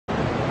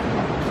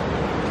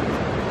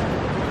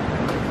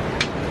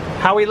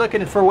How are we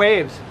looking for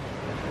waves?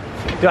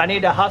 Do I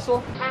need to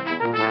hustle?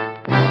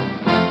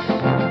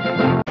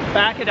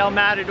 Back at El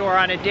Matador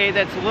on a day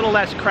that's a little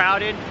less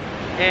crowded,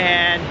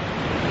 and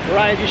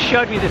Ariah just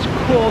showed me this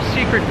cool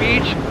secret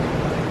beach.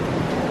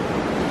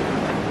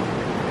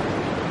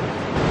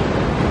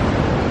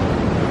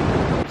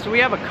 So we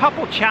have a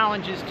couple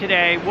challenges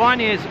today. One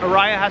is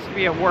Ariah has to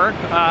be at work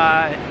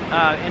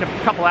in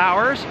a couple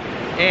hours,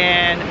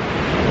 and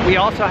we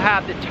also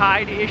have the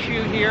tide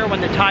issue here.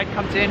 When the tide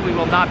comes in, we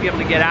will not be able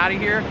to get out of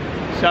here.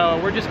 So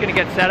we're just gonna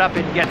get set up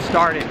and get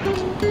started.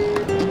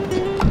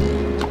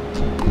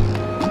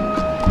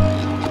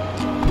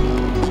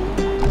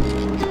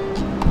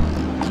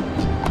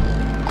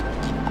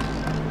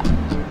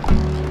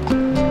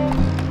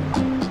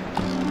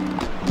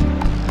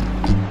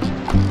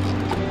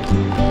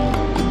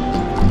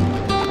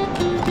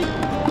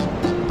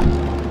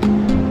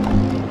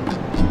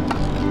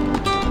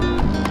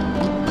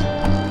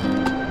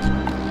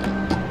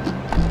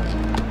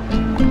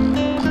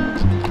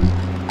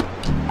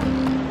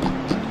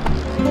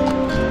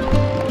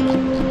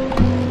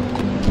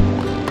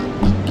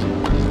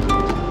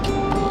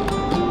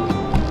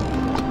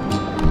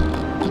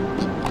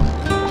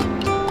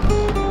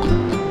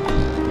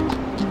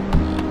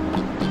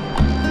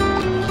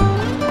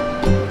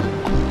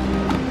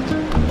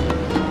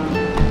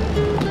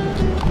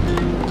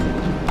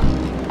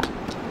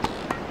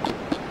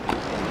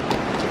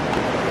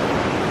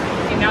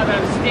 Now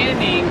that I'm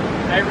standing,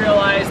 I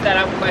realize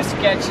that my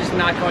sketch is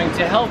not going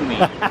to help me.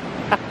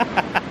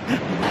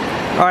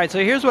 All right,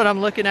 so here's what I'm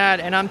looking at,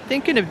 and I'm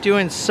thinking of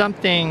doing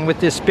something with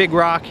this big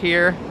rock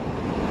here.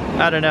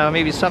 I don't know,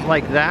 maybe something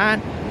like that.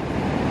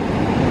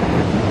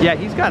 Yeah,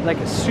 he's got like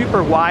a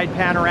super wide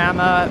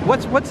panorama.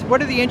 What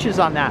are the inches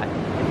on that?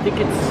 I think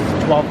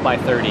it's 12 by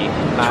 30.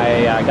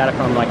 I got it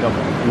from like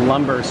a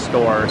lumber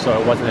store, so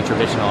it wasn't a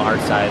traditional art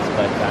size,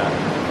 but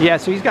yeah,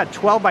 so he's got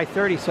 12 by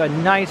 30, so a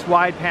nice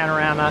wide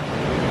panorama.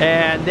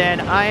 And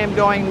then I am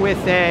going with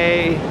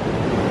a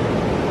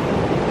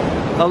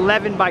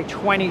 11 by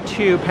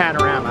 22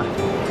 panorama.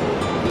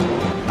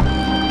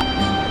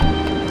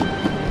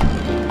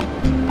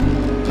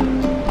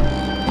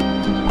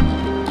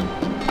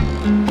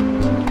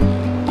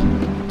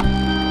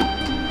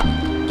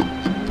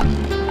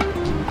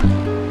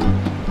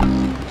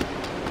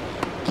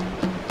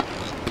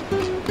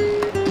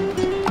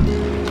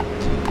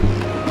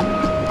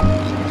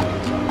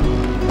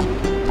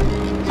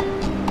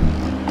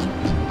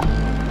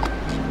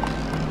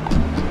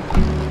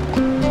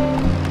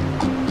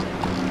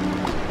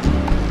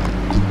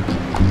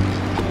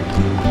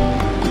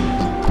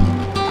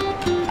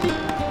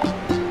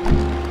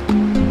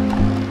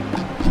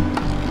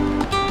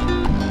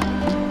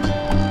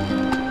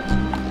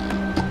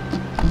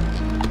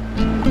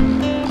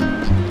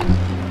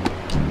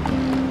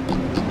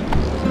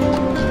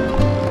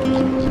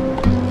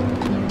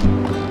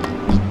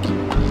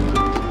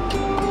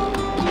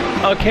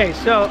 Okay,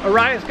 so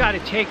Ariah's got to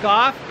take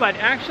off, but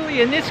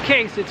actually in this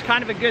case, it's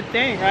kind of a good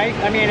thing, right?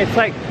 I mean, it's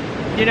like,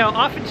 you know,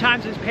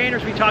 oftentimes as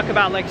painters, we talk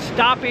about like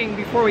stopping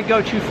before we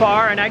go too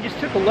far, and I just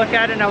took a look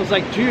at it and I was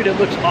like, dude, it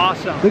looks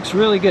awesome. Looks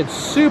really good,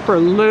 super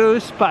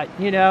loose, but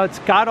you know, it's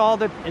got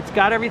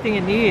everything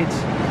it needs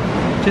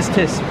just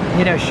to,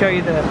 you know, show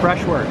you the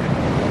brushwork.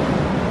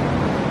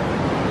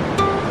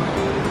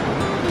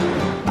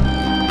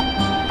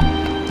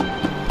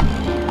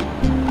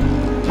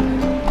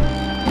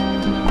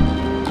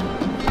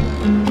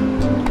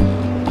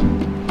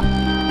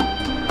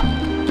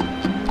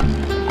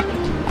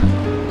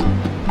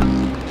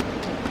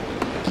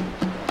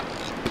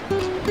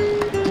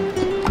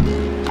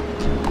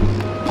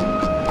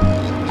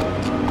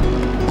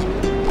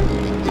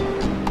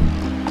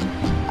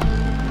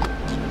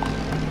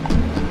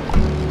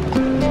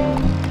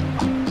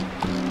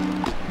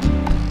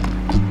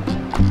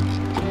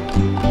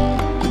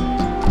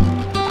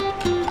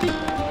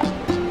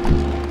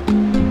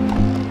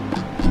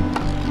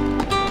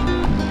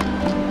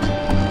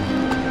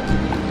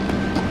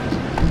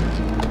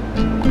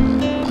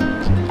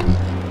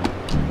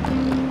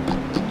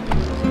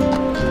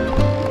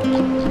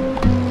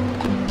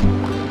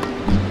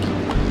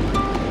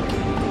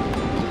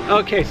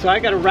 Okay, so I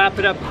gotta wrap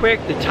it up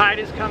quick. The tide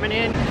is coming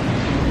in.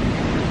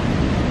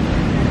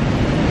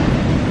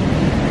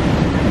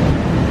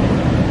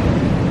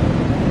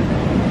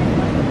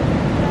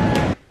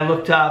 I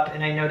looked up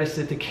and I noticed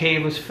that the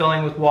cave was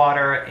filling with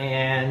water,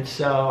 and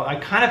so I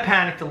kind of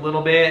panicked a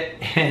little bit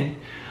and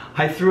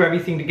I threw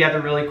everything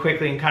together really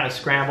quickly and kind of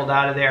scrambled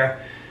out of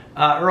there.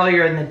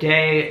 Earlier in the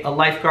day, a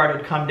lifeguard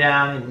had come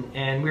down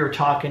and we were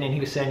talking, and he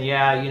was saying,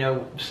 yeah, you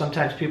know,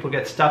 sometimes people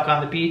get stuck on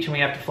the beach and we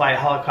have to fly a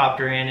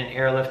helicopter in and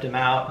airlift them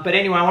out. But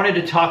anyway, I wanted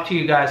to talk to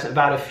you guys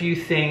about a few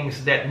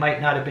things that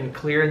might not have been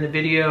clear in the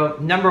video.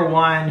 Number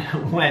one,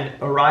 when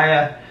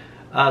Ariah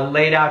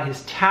laid out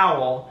his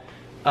towel,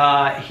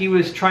 he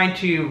was trying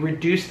to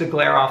reduce the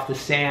glare off the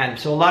sand.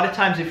 So a lot of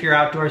times if you're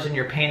outdoors and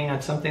you're painting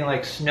on something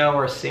like snow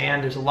or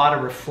sand, there's a lot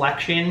of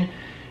reflection.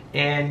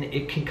 and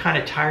it can kind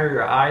of tire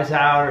your eyes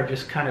out or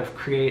just kind of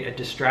create a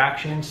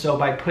distraction. So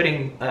by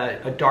putting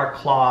a dark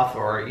cloth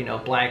or, you know,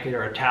 blanket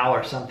or a towel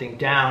or something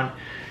down,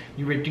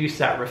 you reduce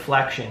that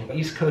reflection.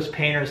 East Coast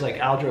painters like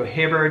Aldro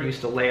Hibbard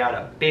used to lay out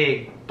a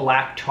big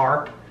black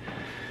tarp.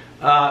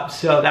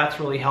 So that's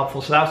really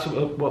helpful. So that's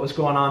what was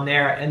going on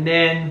there. And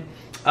then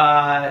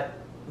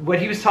what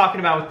he was talking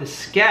about with the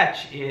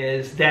sketch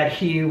is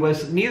that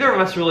neither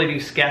of us really do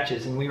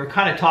sketches, and we were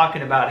kind of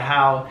talking about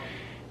how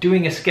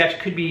doing a sketch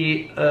could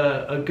be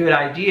a good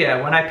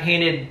idea. When I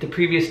painted the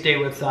previous day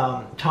with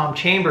Tom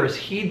Chambers,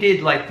 he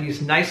did like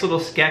these nice little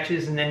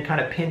sketches and then kind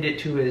of pinned it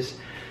to his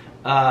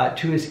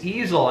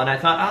easel, and I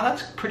thought, oh,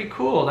 that's pretty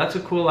cool. That's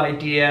a cool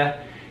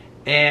idea.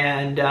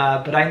 And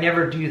but I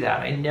never do that.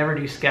 I never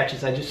do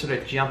sketches. I just sort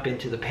of jump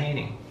into the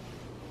painting.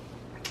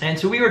 And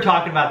so we were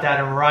talking about that,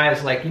 and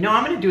Ariah's like, you know,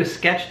 I'm going to do a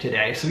sketch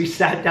today. So he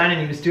sat down and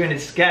he was doing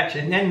his sketch,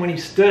 and then when he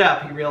stood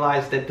up, he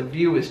realized that the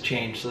view was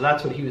changed. So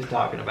that's what he was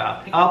talking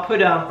about. I'll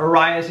put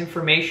Ariah's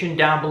information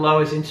down below,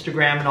 his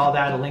Instagram and all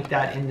that. I'll link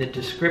that in the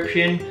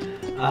description.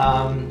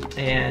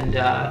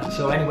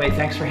 So anyway,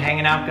 thanks for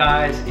hanging out,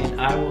 guys,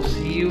 and I will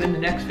see you in the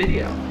next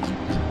video.